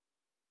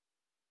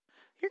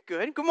You're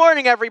good. Good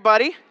morning,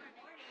 everybody.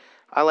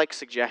 I like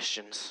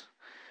suggestions.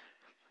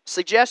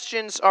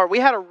 Suggestions are, we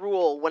had a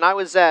rule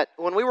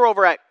when we were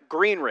over at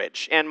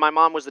Greenridge, and my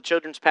mom was the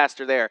children's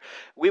pastor there.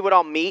 We would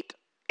all meet,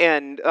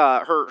 and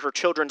her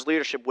children's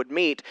leadership would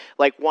meet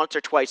like once or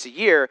twice a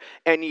year,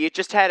 and you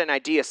just had an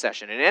idea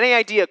session, and any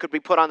idea could be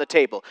put on the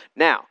table.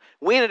 Now,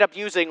 we ended up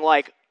using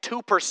like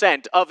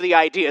 2% of the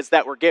ideas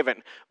that were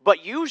given,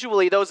 but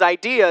usually those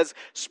ideas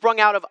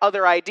sprung out of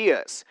other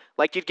ideas.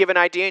 Like you'd give an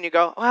idea and you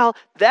go, well,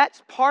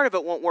 that part of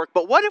it won't work,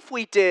 but what if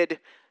we did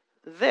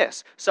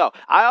this? So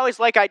I always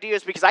like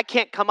ideas because I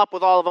can't come up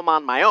with all of them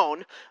on my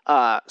own.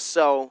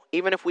 So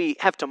even if we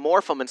have to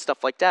morph them and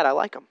stuff like that, I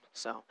like them.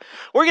 So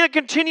we're going to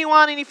continue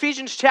on in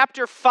Ephesians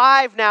chapter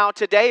 5 now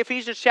today.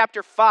 Ephesians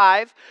chapter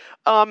 5.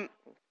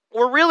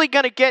 We're really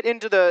going to get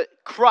into the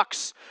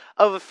crux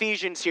of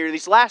Ephesians here.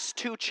 These last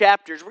two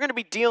chapters, we're going to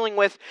be dealing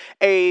with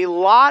a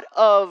lot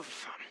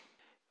of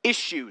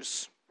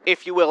issues,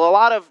 if you will. A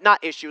lot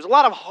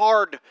of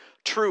hard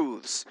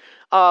truths.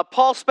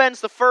 Paul spends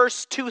the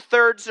first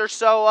 2/3 or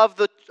so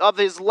of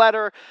his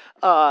letter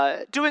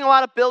doing a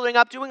lot of building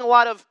up, doing a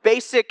lot of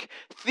basic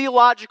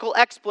theological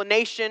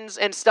explanations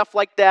and stuff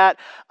like that.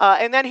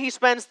 And then he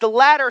spends the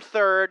latter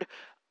third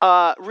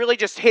really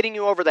just hitting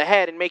you over the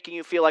head and making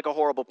you feel like a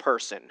horrible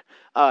person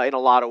in a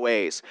lot of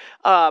ways.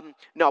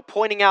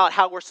 Pointing out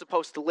how we're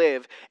supposed to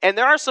live. And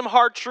there are some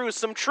hard truths,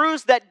 some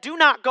truths that do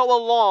not go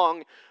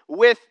along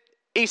with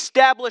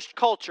established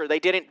culture. They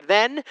didn't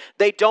then,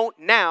 they don't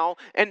now,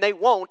 and they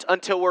won't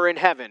until we're in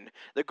heaven.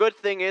 The good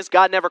thing is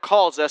God never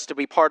calls us to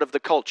be part of the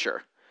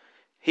culture.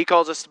 He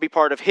calls us to be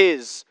part of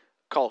His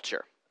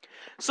culture.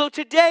 So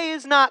today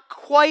is not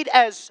quite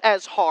as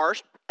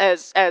harsh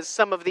as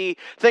some of the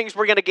things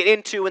we're going to get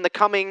into in the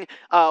coming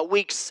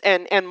weeks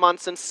and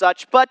months and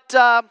such, but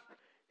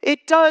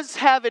it does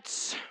have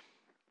its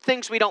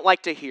things we don't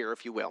like to hear,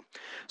 if you will.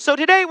 So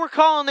today we're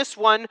calling this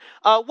one,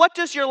 What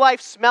Does Your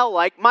Life Smell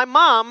Like? My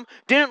mom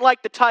didn't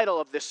like the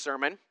title of this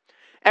sermon.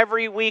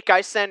 Every week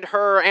I send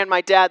her and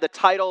my dad the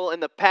title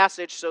and the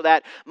passage so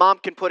that mom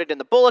can put it in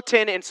the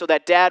bulletin, and so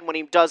that dad, when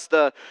he does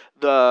the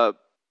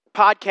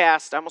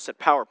podcast, I almost said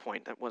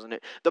PowerPoint, that wasn't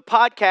it. The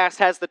podcast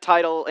has the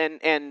title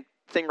and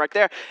thing right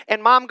there.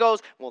 And mom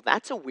goes, well,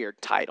 that's a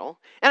weird title.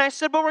 And I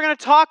said, but we're going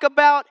to talk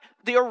about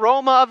the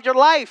aroma of your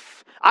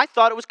life. I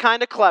thought it was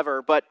kind of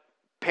clever, but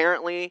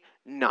apparently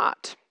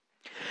not.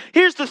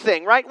 Here's the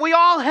thing, right? We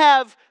all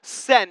have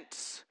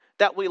scents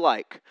that we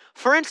like.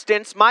 For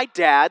instance, my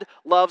dad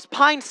loves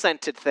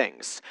pine-scented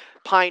things.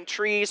 Pine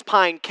trees,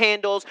 pine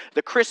candles,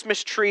 the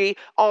Christmas tree,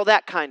 all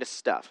that kind of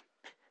stuff.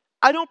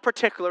 I don't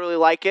particularly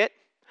like it.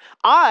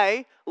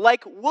 I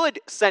like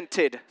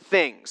wood-scented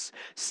things.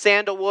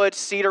 Sandalwood,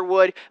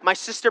 cedarwood. My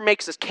sister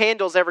makes us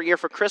candles every year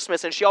for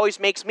Christmas, and she always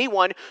makes me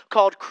one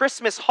called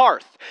Christmas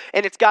Hearth.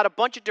 And it's got a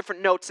bunch of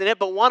different notes in it,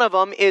 but one of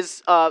them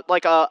is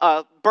like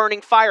a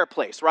burning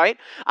fireplace, right?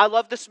 I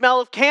love the smell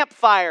of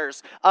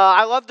campfires.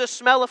 I love the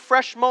smell of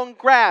fresh mown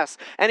grass.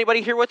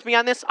 Anybody here with me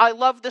on this? I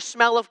love the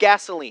smell of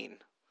gasoline.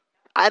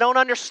 I don't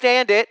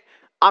understand it.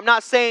 I'm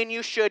not saying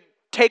you should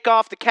take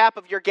off the cap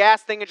of your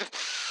gas thing and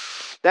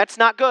just, that's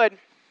not good.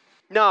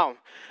 No.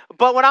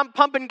 But when I'm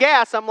pumping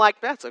gas, I'm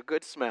like, that's a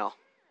good smell.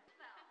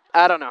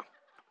 I don't know.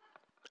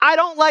 I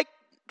don't like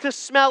the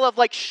smell of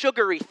like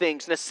sugary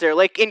things necessarily.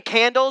 Like in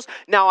candles,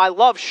 now I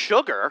love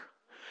sugar,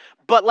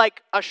 but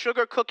like a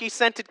sugar cookie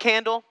scented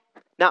candle,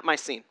 not my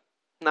scene.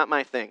 Not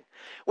my thing.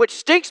 Which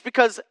stinks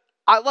because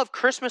I love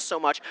Christmas so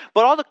much,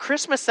 but all the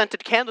Christmas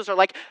scented candles are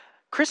like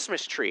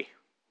Christmas tree,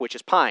 which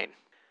is pine.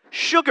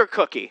 Sugar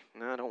cookie.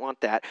 No, I don't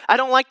want that. I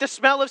don't like the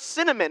smell of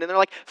cinnamon, and they're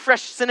like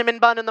fresh cinnamon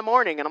bun in the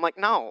morning, and I'm like,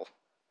 no.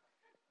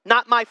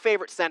 Not my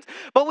favorite scent.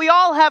 But we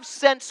all have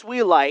scents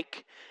we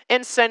like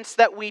and scents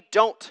that we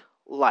don't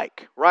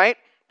like, right?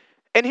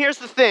 And here's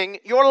the thing.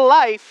 Your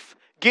life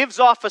gives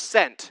off a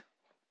scent.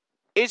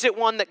 Is it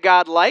one that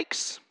God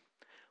likes?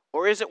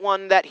 Or is it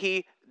one that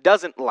He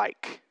doesn't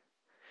like?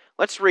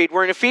 Let's read.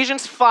 We're in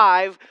Ephesians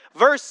 5,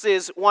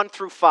 verses 1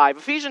 through 5.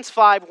 Ephesians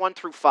 5, 1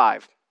 through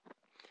 5.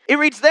 It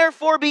reads,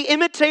 therefore be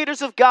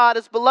imitators of God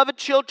as beloved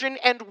children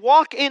and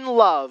walk in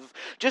love,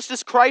 just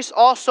as Christ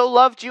also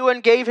loved you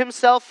and gave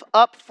Himself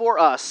up for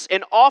us,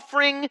 an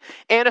offering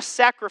and a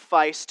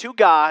sacrifice to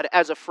God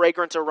as a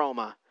fragrant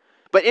aroma.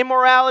 But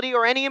immorality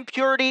or any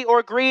impurity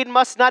or greed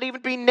must not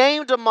even be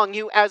named among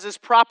you as is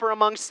proper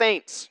among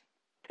saints.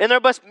 And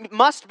there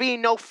must be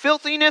no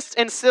filthiness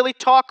and silly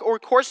talk or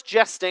coarse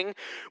jesting,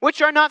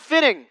 which are not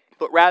fitting,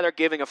 but rather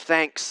giving of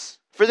thanks.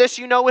 For this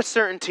you know with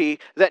certainty,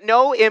 that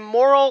no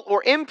immoral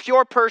or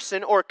impure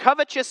person or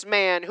covetous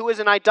man who is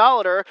an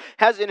idolater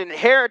has an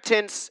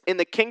inheritance in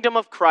the kingdom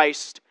of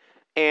Christ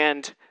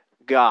and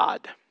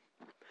God.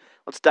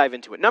 Let's dive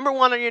into it. Number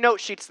 1 on your note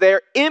sheets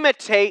there,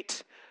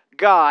 imitate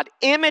God.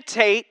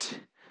 Imitate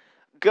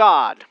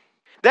God.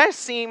 That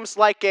seems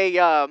like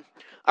a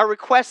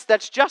request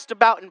that's just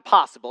about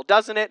impossible,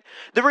 doesn't it?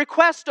 The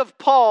request of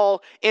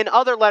Paul in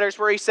other letters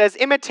where he says,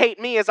 imitate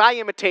me as I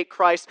imitate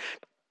Christ,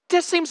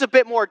 this seems a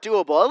bit more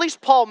doable. At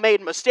least Paul made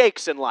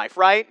mistakes in life,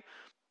 right?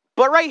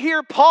 But right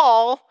here,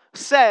 Paul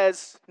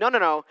says,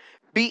 no,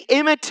 be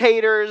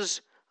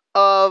imitators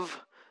of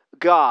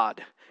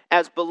God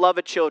as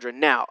beloved children.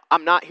 Now,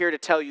 I'm not here to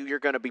tell you you're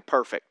going to be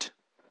perfect.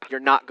 You're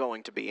not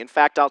going to be. In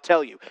fact, I'll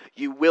tell you,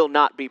 you will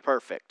not be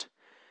perfect.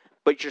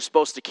 But you're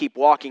supposed to keep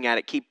walking at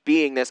it, keep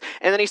being this.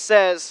 And then he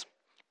says,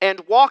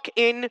 and walk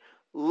in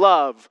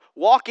love.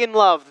 Walk in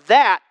love.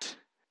 That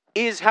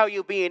is how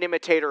you be an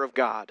imitator of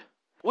God.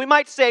 We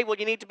might say, well,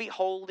 you need to be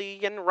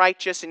holy and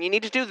righteous, and you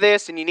need to do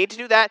this, and you need to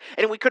do that,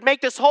 and we could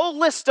make this whole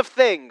list of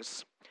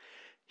things.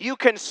 You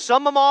can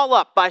sum them all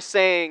up by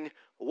saying,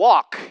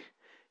 walk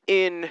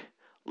in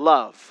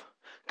love.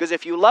 Because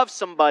if you love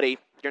somebody,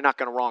 you're not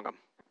going to wrong them.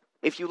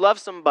 If you love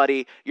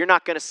somebody, you're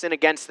not going to sin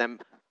against them.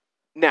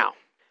 Now,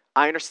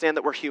 I understand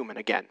that we're human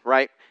again,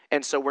 right?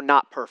 And so we're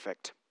not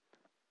perfect.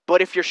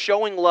 But if you're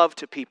showing love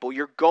to people,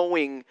 you're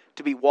going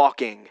to be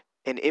walking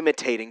and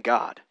imitating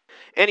God.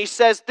 And he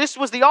says, this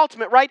was the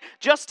ultimate, right?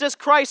 Just as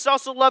Christ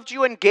also loved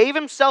you and gave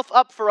himself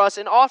up for us,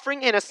 an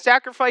offering and a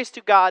sacrifice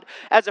to God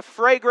as a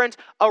fragrant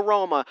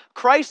aroma.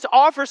 Christ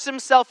offers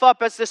himself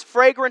up as this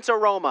fragrant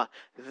aroma.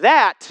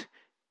 That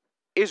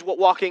is what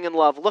walking in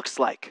love looks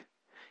like.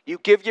 You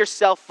give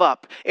yourself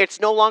up. It's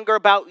no longer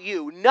about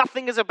you.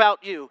 Nothing is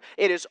about you.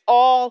 It is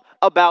all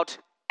about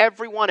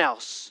everyone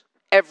else,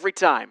 every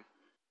time.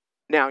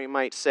 Now, you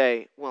might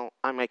say, well,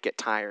 I might get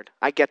tired.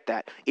 I get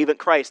that. Even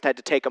Christ had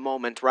to take a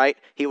moment, right?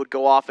 He would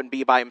go off and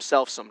be by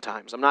himself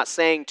sometimes. I'm not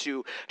saying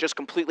to just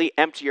completely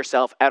empty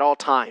yourself at all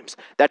times.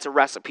 That's a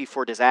recipe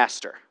for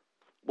disaster.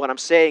 What I'm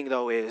saying,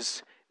 though,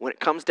 is when it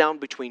comes down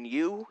between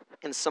you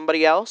and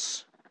somebody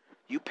else,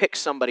 you pick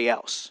somebody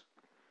else.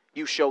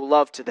 You show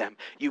love to them.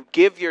 You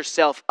give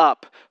yourself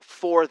up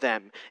for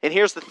them. And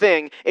here's the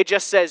thing. It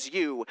just says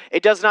you.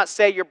 It does not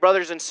say your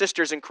brothers and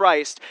sisters in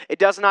Christ. It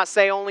does not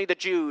say only the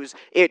Jews.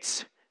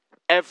 It's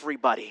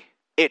everybody.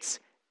 It's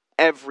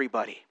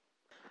everybody.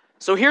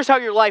 So here's how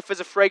your life is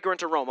a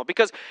fragrant aroma.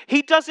 Because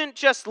he doesn't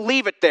just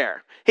leave it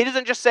there. He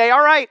doesn't just say,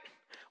 all right,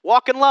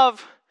 walk in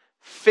love.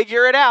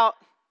 Figure it out.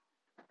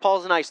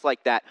 Paul's nice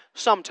like that.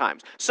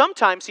 Sometimes.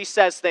 Sometimes he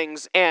says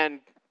things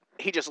and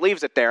he just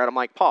leaves it there. And I'm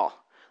like, Paul,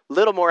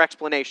 little more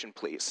explanation,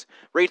 please.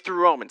 Read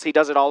through Romans. He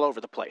does it all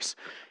over the place.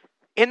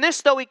 In this,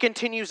 though, he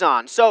continues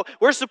on. So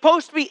we're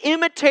supposed to be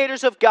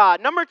imitators of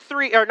God. Number two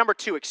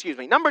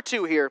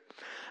here,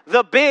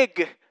 the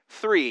big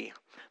three.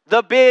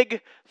 The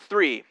big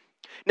three.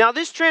 Now,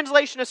 this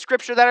translation of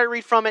Scripture that I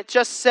read from, it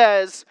just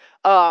says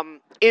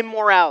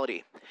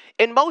immorality.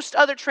 In most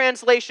other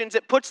translations,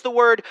 it puts the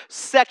word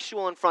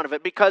sexual in front of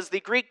it because the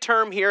Greek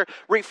term here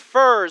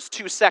refers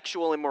to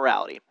sexual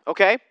immorality.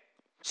 Okay?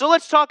 So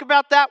let's talk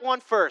about that one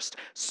first.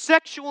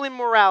 Sexual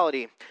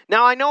immorality.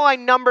 Now, I know I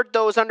numbered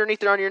those underneath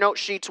there on your note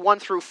sheets 1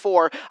 through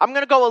 4. I'm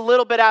going to go a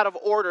little bit out of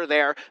order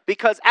there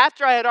because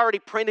after I had already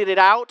printed it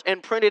out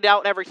and printed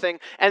out everything,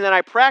 and then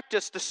I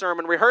practiced the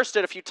sermon, rehearsed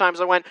it a few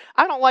times, I went,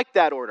 I don't like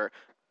that order.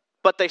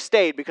 But they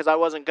stayed because I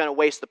wasn't going to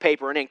waste the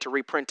paper and ink to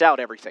reprint out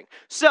everything.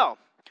 So,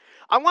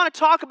 I want to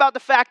talk about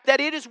the fact that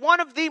it is one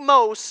of the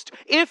most,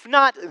 if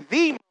not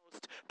the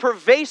most,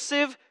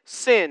 pervasive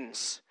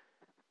sins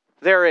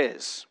there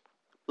is.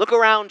 Look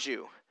around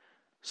you.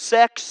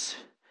 Sex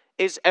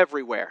is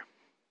everywhere.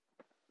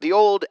 The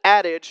old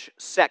adage,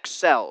 sex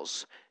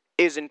sells,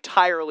 is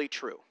entirely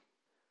true.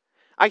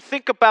 I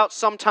think about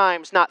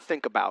sometimes, not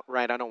think about,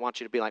 right? I don't want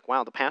you to be like,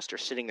 wow, the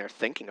pastor's sitting there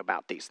thinking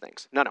about these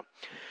things. No.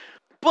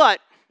 But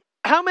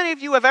how many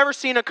of you have ever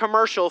seen a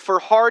commercial for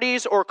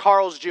Hardee's or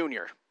Carl's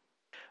Jr.?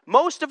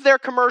 Most of their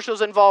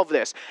commercials involve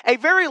this. A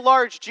very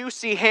large,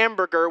 juicy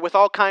hamburger with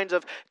all kinds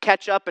of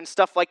ketchup and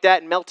stuff like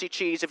that and melty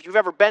cheese. If you've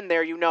ever been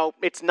there, you know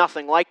it's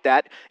nothing like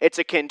that. It's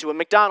akin to a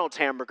McDonald's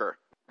hamburger.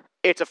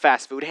 It's a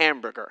fast food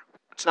hamburger.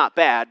 It's not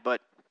bad,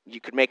 but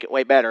you could make it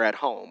way better at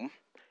home.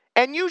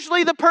 And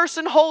usually the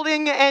person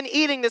holding and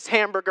eating this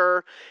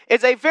hamburger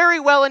is a very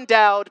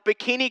well-endowed,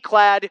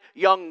 bikini-clad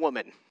young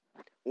woman.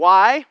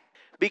 Why?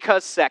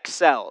 Because sex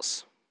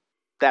sells.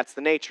 That's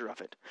the nature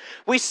of it.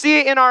 We see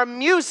it in our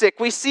music.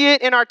 We see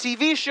it in our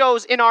TV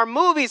shows, in our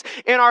movies,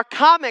 in our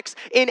comics,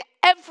 in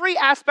every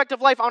aspect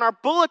of life, on our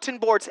bulletin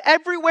boards.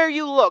 Everywhere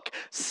you look,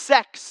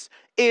 sex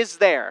is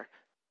there.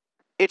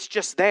 It's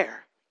just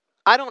there.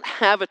 I don't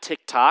have a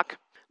TikTok,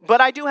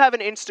 but I do have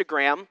an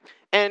Instagram.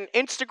 And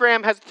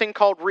Instagram has a thing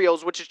called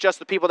Reels, which is just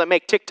the people that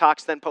make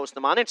TikToks then post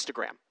them on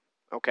Instagram.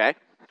 Okay?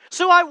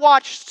 So I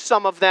watched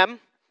some of them.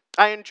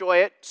 I enjoy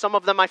it. Some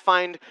of them I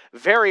find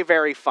very,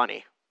 very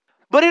funny.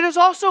 But it has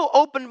also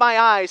opened my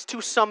eyes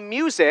to some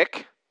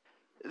music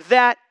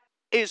that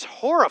is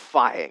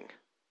horrifying,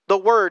 the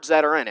words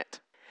that are in it.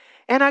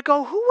 And I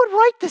go, who would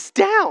write this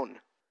down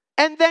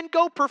and then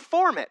go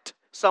perform it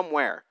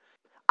somewhere?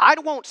 I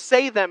won't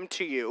say them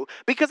to you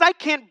because I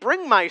can't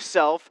bring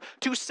myself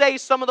to say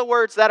some of the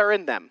words that are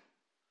in them.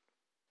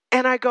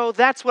 And I go,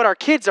 that's what our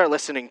kids are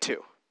listening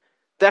to.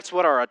 That's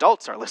what our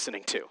adults are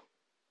listening to.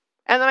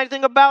 And then I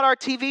think about our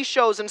TV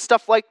shows and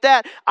stuff like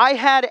that. I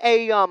had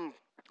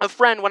a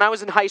friend when I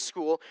was in high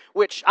school,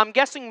 which I'm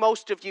guessing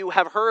most of you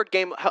have heard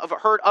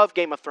of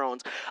Game of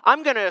Thrones.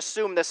 I'm going to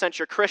assume that since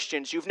you're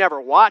Christians, you've never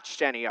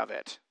watched any of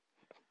it.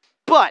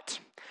 But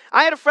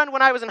I had a friend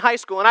when I was in high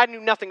school, and I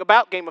knew nothing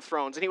about Game of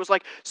Thrones. And he was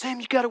like, Sam,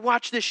 you got to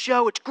watch this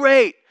show. It's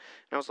great.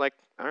 And I was like,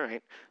 all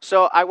right.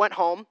 So I went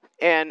home,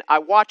 and I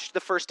watched the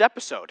first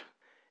episode.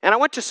 And I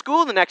went to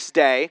school the next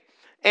day,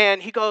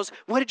 and he goes,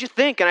 what did you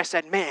think? And I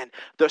said, man,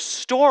 the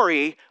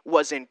story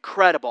was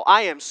incredible.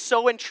 I am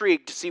so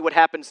intrigued to see what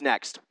happens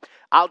next.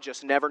 I'll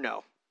just never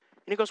know.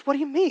 And he goes, what do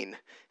you mean?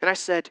 And I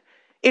said,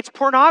 it's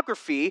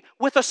pornography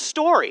with a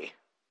story.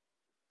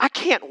 I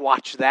can't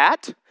watch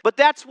that. But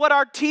that's what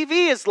our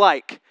TV is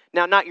like.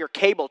 Now, not your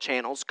cable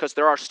channels, because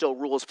there are still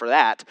rules for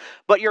that.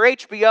 But your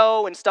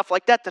HBO and stuff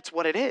like that, that's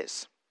what it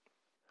is.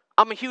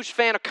 I'm a huge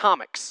fan of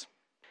comics.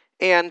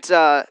 And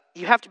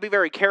you have to be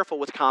very careful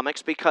with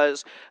comics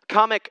because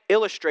comic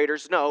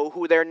illustrators know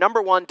who their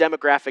number one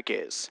demographic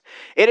is.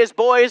 It is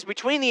boys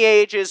between the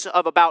ages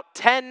of about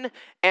 10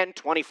 and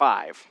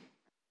 25.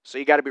 So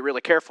you got to be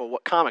really careful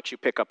what comics you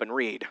pick up and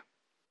read.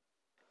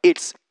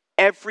 It's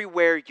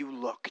everywhere you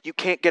look. You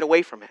can't get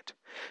away from it.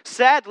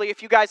 Sadly,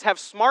 if you guys have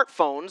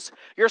smartphones,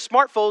 your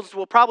smartphones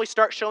will probably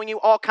start showing you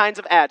all kinds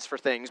of ads for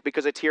things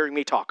because it's hearing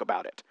me talk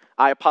about it.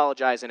 I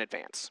apologize in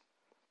advance.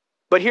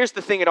 But here's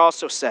the thing it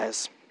also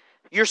says.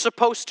 You're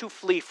supposed to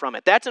flee from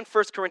it. That's in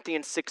 1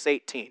 Corinthians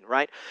 6:18,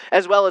 right?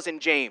 As well as in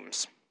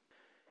James.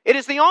 It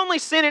is the only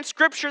sin in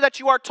Scripture that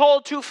you are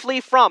told to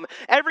flee from.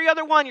 Every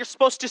other one you're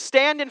supposed to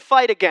stand and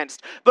fight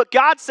against. But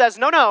God says,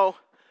 no,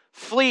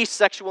 flee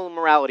sexual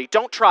immorality.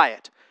 Don't try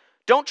it.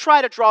 Don't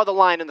try to draw the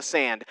line in the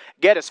sand.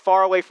 Get as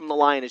far away from the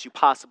line as you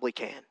possibly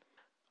can.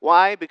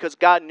 Why? Because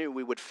God knew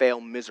we would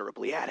fail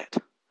miserably at it.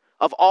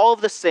 Of all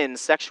of the sins,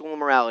 sexual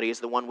immorality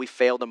is the one we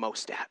fail the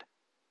most at.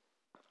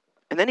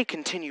 And then he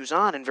continues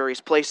on in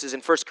various places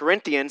in 1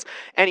 Corinthians,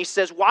 and he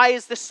says, why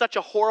is this such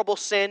a horrible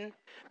sin?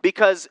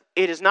 Because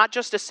it is not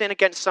just a sin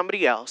against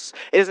somebody else.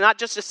 It is not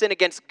just a sin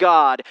against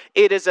God.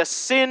 It is a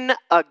sin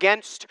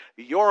against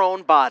your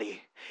own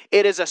body.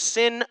 It is a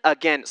sin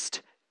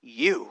against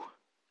you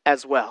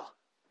as well.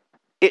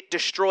 It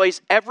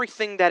destroys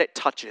everything that it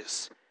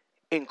touches,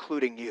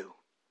 including you.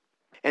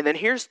 And then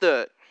here's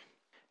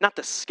not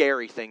the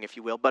scary thing, if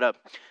you will, but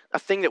a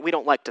thing that we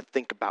don't like to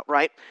think about,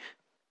 right?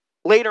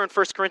 Later in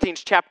 1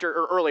 Corinthians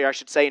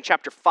in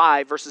chapter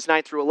 5, verses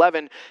 9 through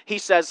 11, he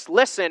says,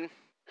 listen,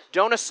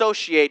 don't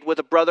associate with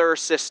a brother or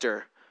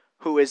sister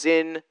who is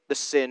in the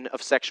sin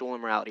of sexual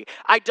immorality.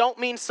 I don't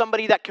mean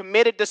somebody that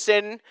committed the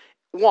sin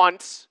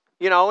once,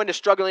 and is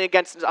struggling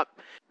against it.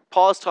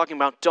 Paul is talking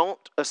about don't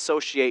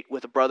associate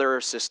with a brother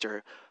or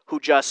sister who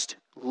just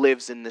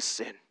lives in this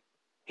sin.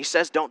 He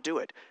says don't do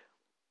it.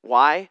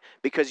 Why?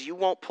 Because you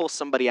won't pull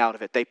somebody out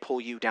of it. They pull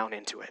you down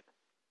into it.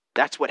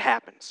 That's what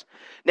happens.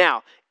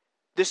 Now,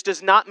 this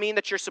does not mean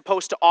that you're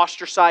supposed to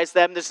ostracize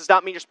them. This does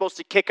not mean you're supposed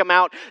to kick them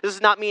out. This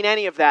does not mean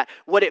any of that.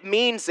 What it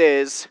means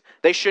is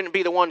they shouldn't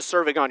be the ones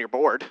serving on your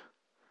board.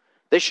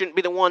 They shouldn't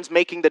be the ones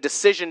making the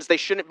decisions. They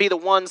shouldn't be the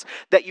ones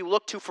that you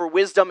look to for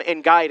wisdom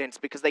and guidance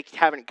because they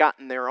haven't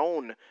gotten their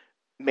own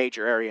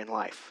major area in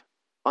life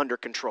under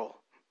control.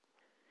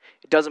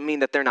 It doesn't mean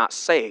that they're not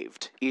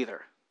saved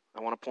either.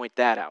 I want to point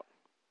that out.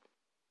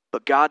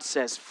 But God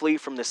says flee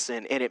from the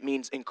sin, and it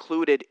means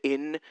included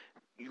in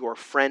your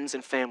friends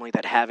and family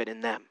that have it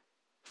in them.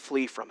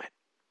 Flee from it.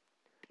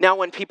 Now,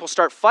 when people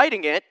start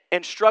fighting it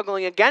and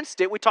struggling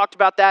against it, we talked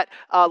about that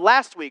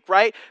last week,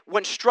 right?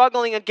 When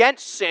struggling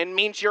against sin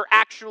means you're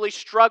actually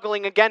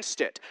struggling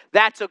against it.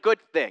 That's a good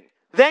thing.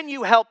 Then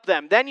you help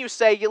them. Then you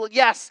say,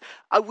 yes,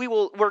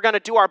 we're going to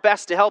do our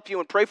best to help you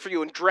and pray for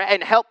you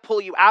and help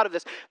pull you out of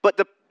this. But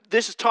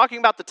this is talking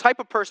about the type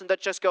of person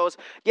that just goes,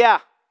 yeah,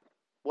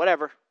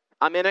 whatever.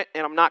 I'm in it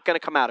and I'm not going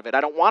to come out of it.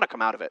 I don't want to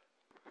come out of it.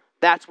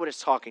 That's what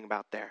it's talking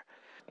about there.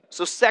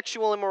 So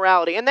sexual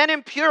immorality. And then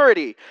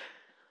impurity.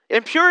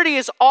 Impurity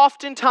is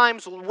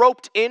oftentimes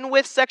roped in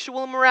with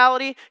sexual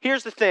immorality.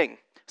 Here's the thing.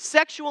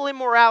 Sexual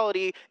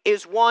immorality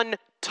is one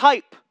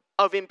type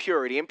of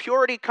impurity.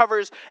 Impurity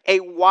covers a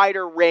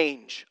wider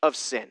range of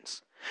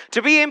sins.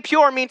 To be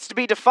impure means to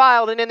be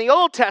defiled. And in the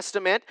Old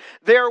Testament,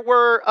 there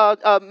were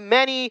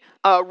many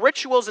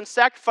rituals and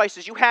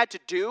sacrifices you had to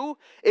do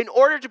in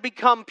order to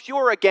become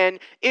pure again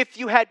if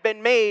you had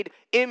been made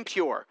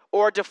impure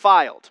or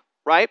defiled,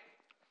 right?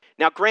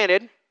 Now,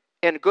 granted,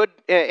 and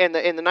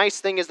the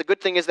nice thing is, the good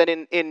thing is that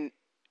in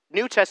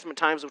New Testament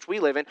times, which we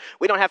live in,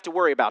 we don't have to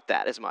worry about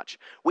that as much.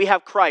 We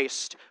have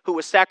Christ who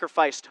was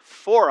sacrificed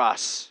for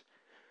us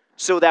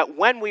so that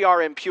when we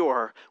are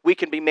impure, we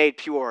can be made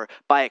pure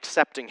by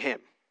accepting him.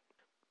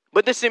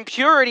 But this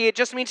impurity, it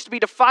just means to be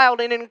defiled,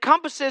 and it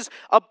encompasses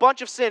a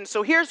bunch of sins.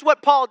 So here's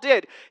what Paul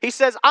did. He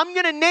says, I'm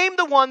going to name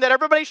the one that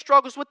everybody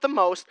struggles with the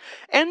most,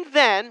 and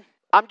then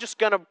I'm just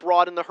going to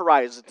broaden the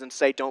horizons and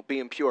say, don't be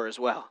impure as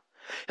well.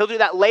 He'll do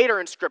that later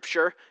in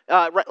Scripture,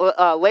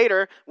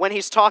 later when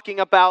he's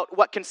talking about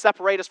what can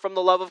separate us from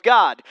the love of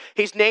God.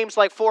 He names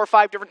like 4 or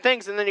 5 different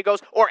things, and then he goes,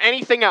 or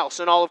anything else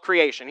in all of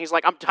creation. He's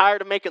like, I'm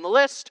tired of making the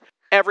list,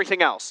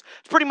 everything else.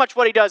 It's pretty much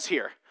what he does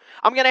here.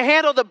 I'm going to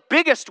handle the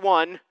biggest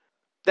one,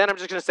 then I'm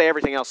just going to say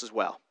everything else as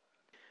well.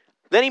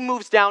 Then he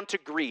moves down to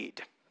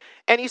greed.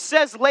 And he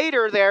says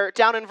later there,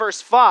 down in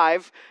verse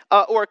 5,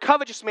 or a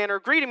covetous man or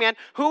a greedy man,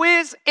 who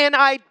is an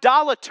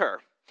idolater.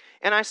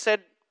 And I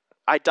said,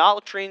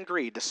 idolatry and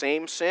greed, the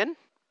same sin?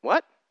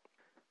 What?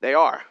 They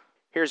are.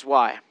 Here's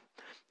why.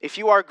 If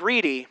you are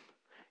greedy,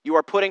 you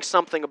are putting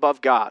something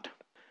above God.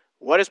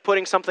 What is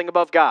putting something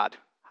above God?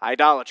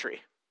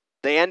 Idolatry.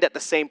 They end at the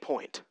same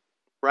point,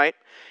 right?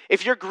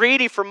 If you're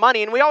greedy for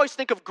money, and we always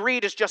think of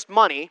greed as just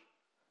money,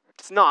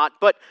 it's not,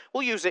 but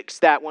we'll use it as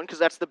that one because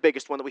that's the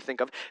biggest one that we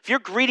think of. If you're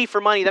greedy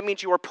for money, that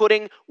means you are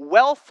putting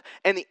wealth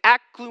and the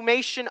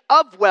accumulation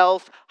of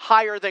wealth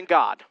higher than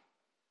God.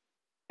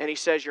 And he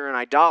says you're an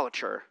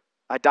idolater,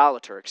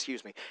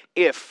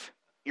 if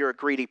you're a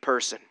greedy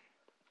person.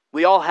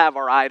 We all have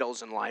our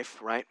idols in life,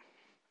 right?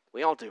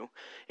 We all do.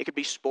 It could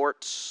be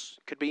sports,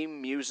 it could be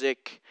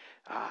music,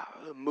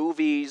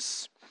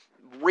 movies,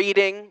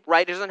 reading,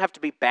 right? It doesn't have to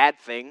be bad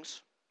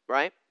things,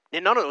 right?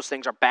 And none of those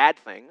things are bad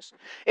things.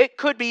 It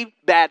could be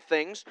bad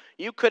things.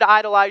 You could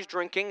idolize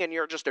drinking and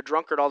you're just a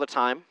drunkard all the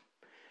time.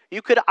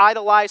 You could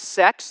idolize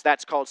sex.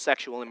 That's called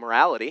sexual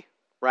immorality,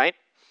 right?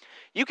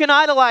 You can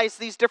idolize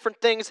these different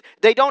things.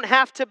 They don't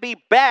have to be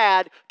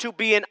bad to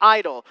be an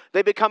idol.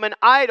 They become an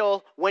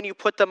idol when you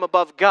put them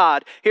above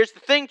God. Here's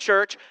the thing,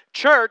 church.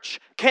 Church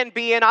can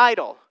be an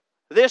idol.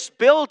 This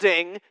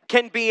building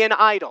can be an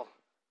idol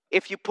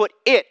if you put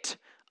it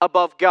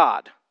above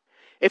God.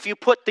 If you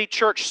put the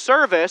church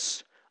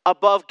service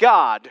above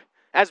God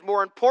as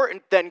more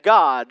important than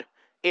God,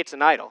 it's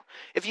an idol.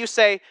 If you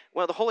say,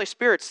 well, the Holy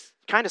Spirit's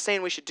kind of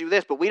saying we should do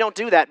this, but we don't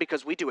do that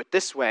because we do it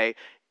this way,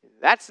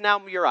 that's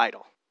now your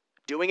idol.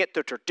 Doing it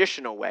the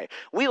traditional way.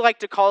 We like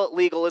to call it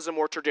legalism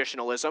or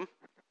traditionalism.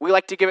 We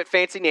like to give it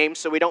fancy names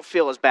so we don't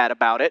feel as bad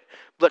about it.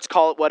 Let's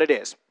call it what it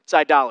is. It's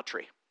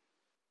idolatry.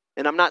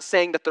 And I'm not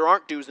saying that there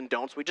aren't do's and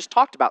don'ts. We just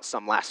talked about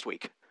some last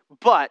week.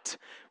 But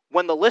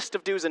when the list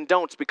of do's and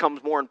don'ts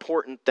becomes more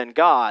important than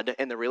God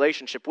and the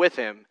relationship with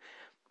Him,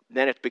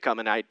 then it's become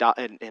an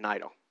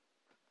idol.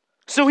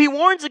 So he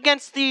warns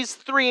against these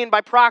three, and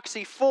by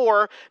proxy,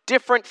 4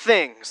 different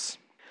things.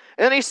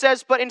 And then he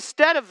says, but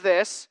instead of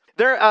this,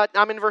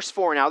 I'm in verse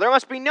 4 now. There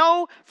must be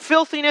no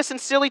filthiness and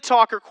silly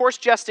talk or coarse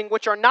jesting,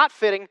 which are not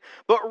fitting,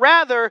 but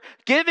rather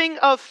giving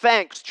of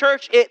thanks.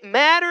 Church, it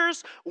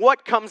matters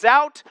what comes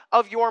out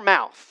of your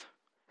mouth.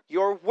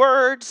 Your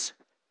words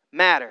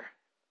matter.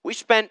 We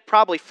spent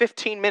probably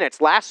 15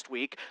 minutes last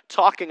week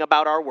talking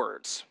about our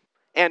words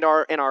and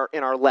in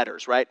our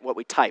letters, right? What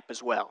we type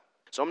as well.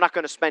 So I'm not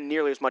going to spend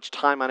nearly as much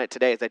time on it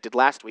today as I did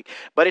last week.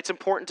 But it's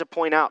important to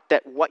point out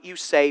that what you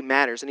say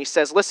matters. And he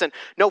says, listen,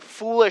 no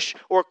foolish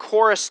or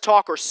coarse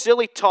talk or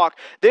silly talk.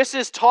 This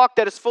is talk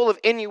that is full of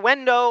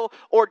innuendo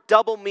or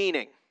double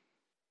meaning.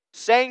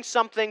 Saying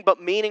something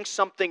but meaning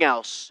something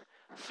else.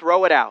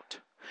 Throw it out.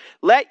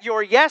 Let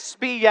your yes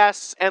be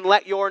yes and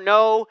let your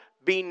no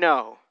be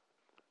no.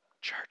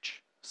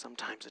 Church,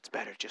 sometimes it's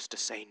better just to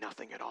say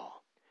nothing at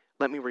all.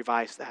 Let me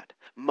revise that.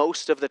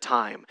 Most of the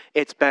time,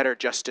 it's better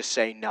just to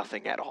say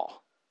nothing at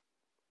all.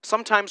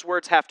 Sometimes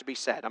words have to be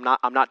said.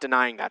 I'm not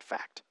denying that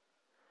fact.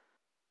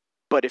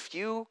 But if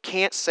you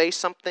can't say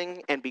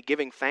something and be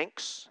giving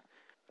thanks,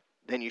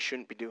 then you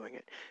shouldn't be doing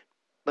it.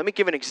 Let me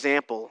give an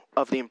example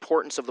of the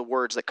importance of the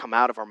words that come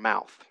out of our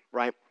mouth,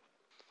 right?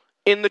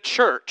 In the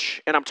church,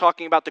 and I'm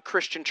talking about the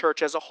Christian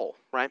church as a whole,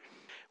 right?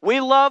 We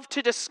love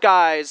to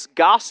disguise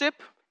gossip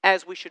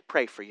as we should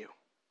pray for you.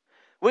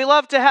 We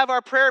love to have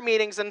our prayer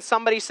meetings and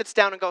somebody sits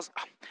down and goes,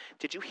 oh,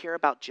 did you hear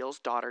about Jill's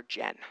daughter,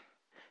 Jen?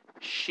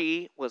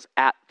 She was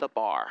at the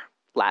bar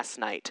last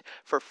night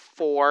for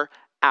 4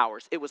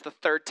 hours. It was the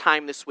 3rd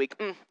time this week.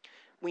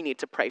 We need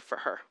to pray for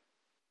her.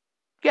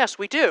 Yes,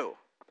 we do.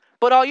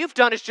 But all you've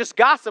done is just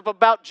gossip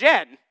about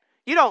Jen.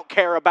 You don't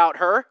care about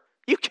her.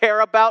 You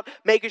care about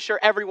making sure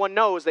everyone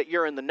knows that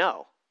you're in the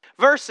know.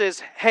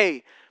 Versus,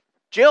 hey,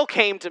 Jill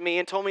came to me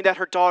and told me that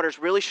her daughter's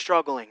really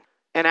struggling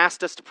and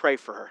asked us to pray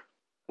for her.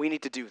 We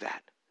need to do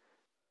that.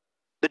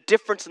 The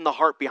difference in the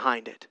heart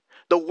behind it.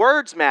 The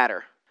words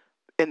matter,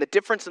 and the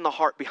difference in the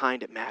heart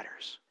behind it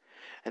matters.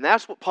 And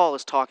that's what Paul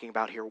is talking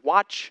about here.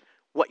 Watch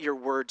what your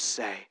words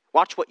say.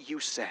 Watch what you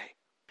say.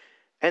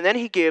 And then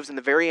he gives in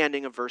the very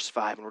ending of verse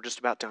 5, and we're just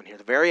about done here,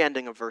 the very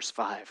ending of verse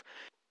 5,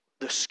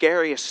 the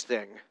scariest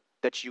thing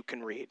that you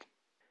can read.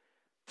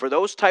 For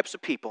those types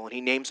of people, and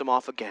he names them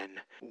off again,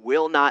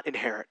 will not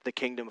inherit the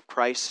kingdom of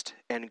Christ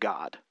and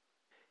God.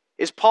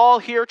 Is Paul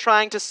here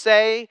trying to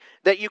say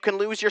that you can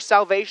lose your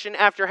salvation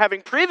after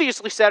having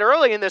previously said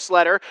early in this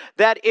letter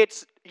that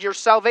your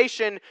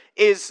salvation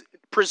is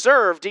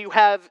preserved?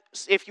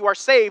 If you are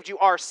saved, you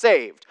are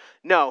saved.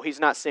 No, he's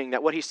not saying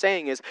that. What he's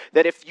saying is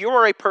that if you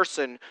are a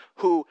person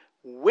who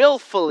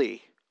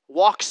willfully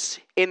walks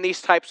in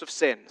these types of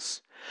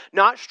sins,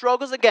 not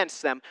struggles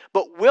against them,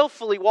 but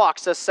willfully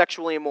walks as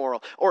sexually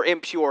immoral or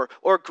impure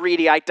or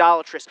greedy,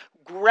 idolatrous,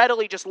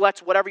 readily just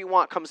lets whatever you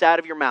want comes out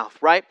of your mouth,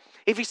 right?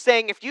 If he's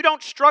saying if you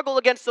don't struggle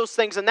against those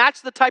things and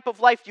that's the type of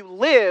life you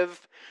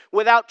live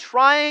without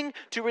trying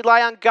to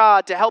rely on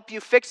God to help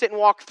you fix it and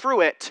walk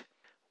through it,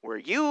 were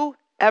you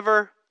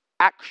ever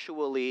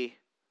actually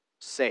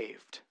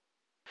saved?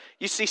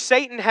 You see,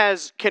 Satan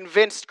has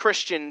convinced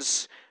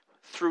Christians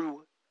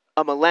through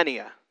a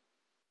millennia,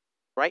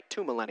 right?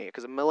 2 millennia,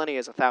 because a millennia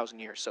is 1,000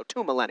 years, so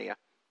 2 millennia,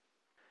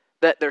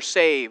 that they're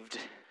saved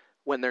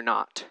when they're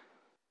not.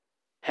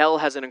 Hell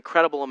has an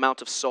incredible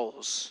amount of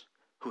souls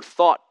who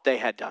thought they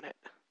had done it.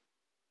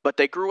 But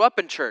they grew up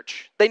in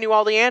church. They knew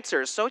all the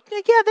answers. So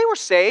yeah, they were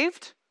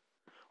saved.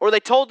 Or they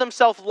told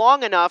themselves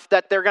long enough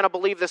that they're going to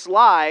believe this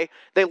lie.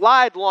 They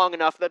lied long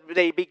enough that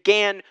they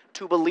began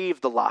to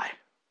believe the lie.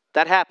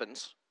 That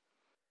happens.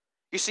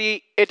 You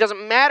see, it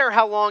doesn't matter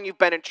how long you've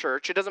been in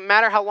church. It doesn't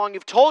matter how long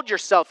you've told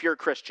yourself you're a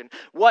Christian.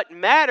 What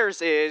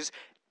matters is,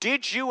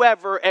 did you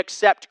ever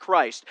accept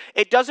Christ?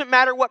 It doesn't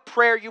matter what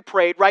prayer you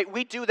prayed, right?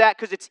 We do that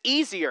because it's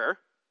easier.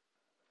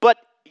 But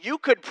you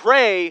could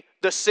pray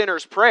the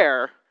sinner's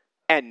prayer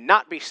and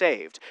not be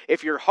saved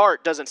if your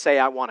heart doesn't say,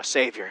 I want a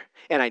Savior,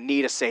 and I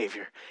need a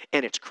Savior,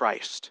 and it's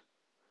Christ.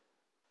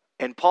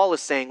 And Paul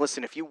is saying,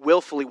 listen, if you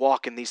willfully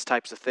walk in these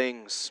types of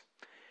things,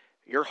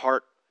 your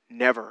heart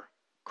never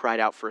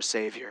cried out for a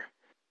Savior.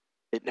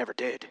 It never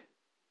did.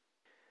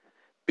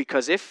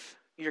 Because if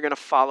you're going to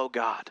follow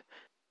God,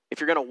 if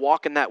you're going to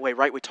walk in that way,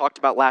 right? We talked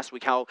about last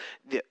week how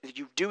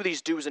you do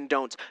these do's and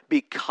don'ts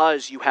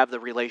because you have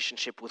the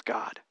relationship with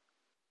God.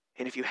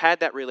 And if you had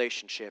that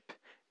relationship,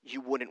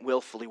 you wouldn't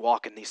willfully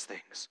walk in these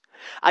things.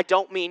 I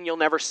don't mean you'll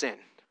never sin.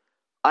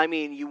 I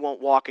mean you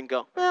won't walk and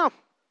go, well,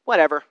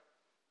 whatever.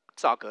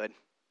 It's all good.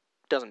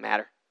 Doesn't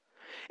matter.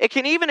 It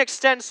can even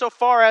extend so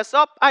far as,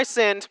 I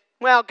sinned.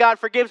 Well, God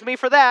forgives me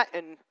for that,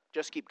 and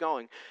just keep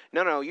going.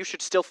 No, you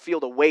should still feel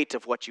the weight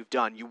of what you've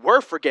done. You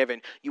were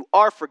forgiven. You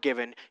are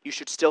forgiven. You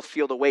should still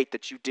feel the weight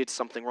that you did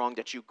something wrong,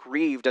 that you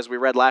grieved, as we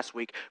read last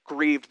week,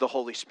 grieved the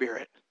Holy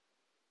Spirit.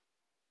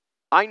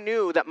 I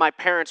knew that my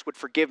parents would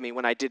forgive me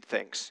when I did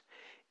things.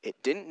 It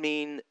didn't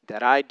mean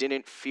that I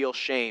didn't feel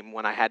shame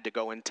when I had to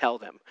go and tell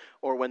them,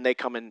 or when they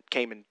came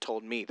and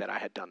told me that I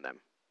had done them.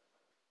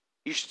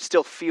 You should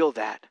still feel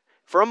that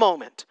for a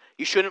moment.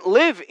 You shouldn't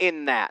live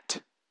in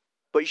that,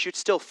 but you should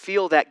still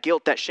feel that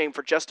guilt, that shame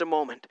for just a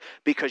moment,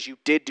 because you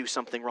did do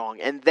something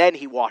wrong, and then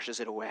he washes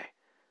it away.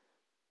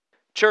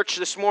 Church,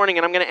 this morning,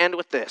 and I'm going to end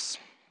with this.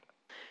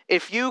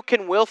 If you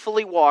can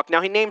willfully walk,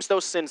 now he names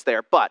those sins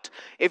there, but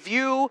if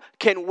you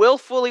can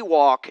willfully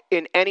walk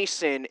in any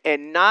sin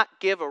and not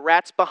give a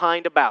rat's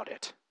behind about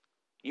it,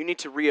 you need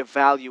to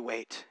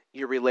reevaluate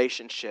your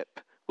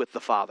relationship with the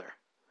Father,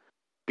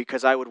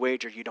 because I would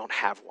wager you don't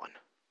have one.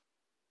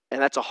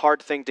 And that's a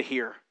hard thing to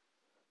hear.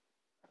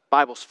 The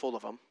Bible's full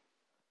of them,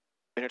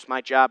 and it's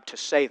my job to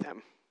say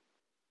them.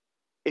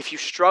 If you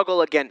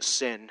struggle against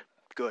sin,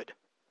 good.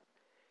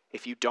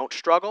 If you don't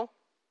struggle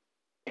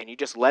and you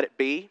just let it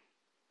be,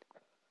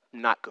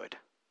 not good.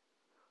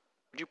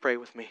 Would you pray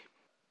with me?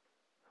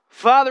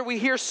 Father, we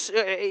hear,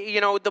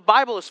 the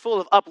Bible is full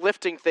of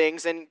uplifting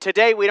things, and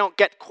today we don't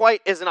get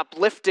quite as an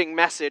uplifting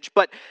message,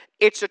 but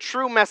it's a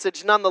true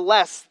message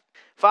nonetheless.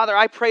 Father,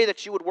 I pray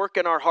that you would work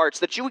in our hearts,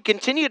 that you would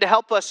continue to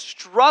help us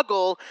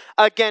struggle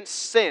against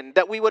sin,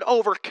 that we would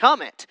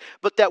overcome it,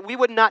 but that we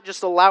would not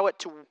just allow it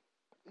to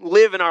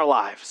live in our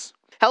lives.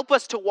 Help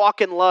us to walk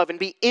in love and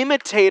be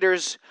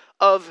imitators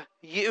of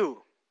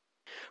you.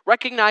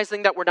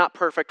 Recognizing that we're not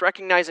perfect,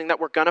 recognizing that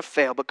we're going to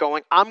fail, but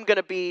going, I'm going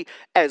to be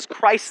as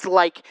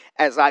Christ-like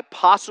as I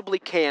possibly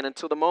can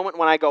until the moment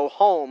when I go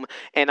home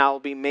and I'll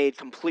be made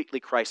completely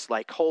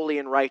Christ-like, holy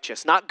and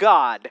righteous. Not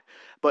God,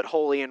 but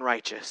holy and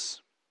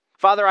righteous.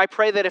 Father, I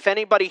pray that if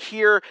anybody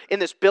here in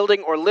this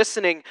building or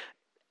listening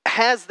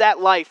has that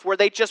life where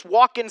they just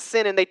walk in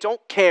sin and they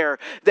don't care,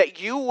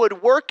 that you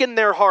would work in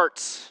their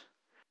hearts,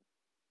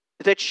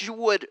 that you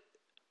would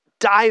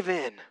dive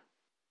in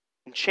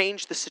and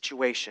change the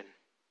situation.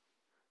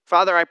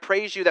 Father, I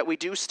praise you that we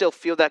do still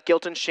feel that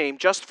guilt and shame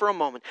just for a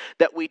moment,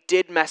 that we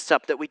did mess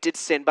up, that we did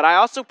sin. But I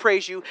also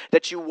praise you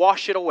that you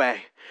wash it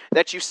away,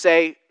 that you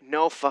say,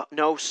 no,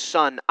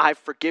 son, I've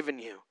forgiven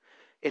you.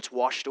 It's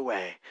washed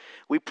away.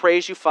 We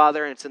praise you,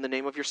 Father, and it's in the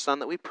name of your Son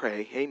that we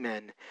pray.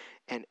 Amen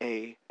and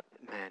amen.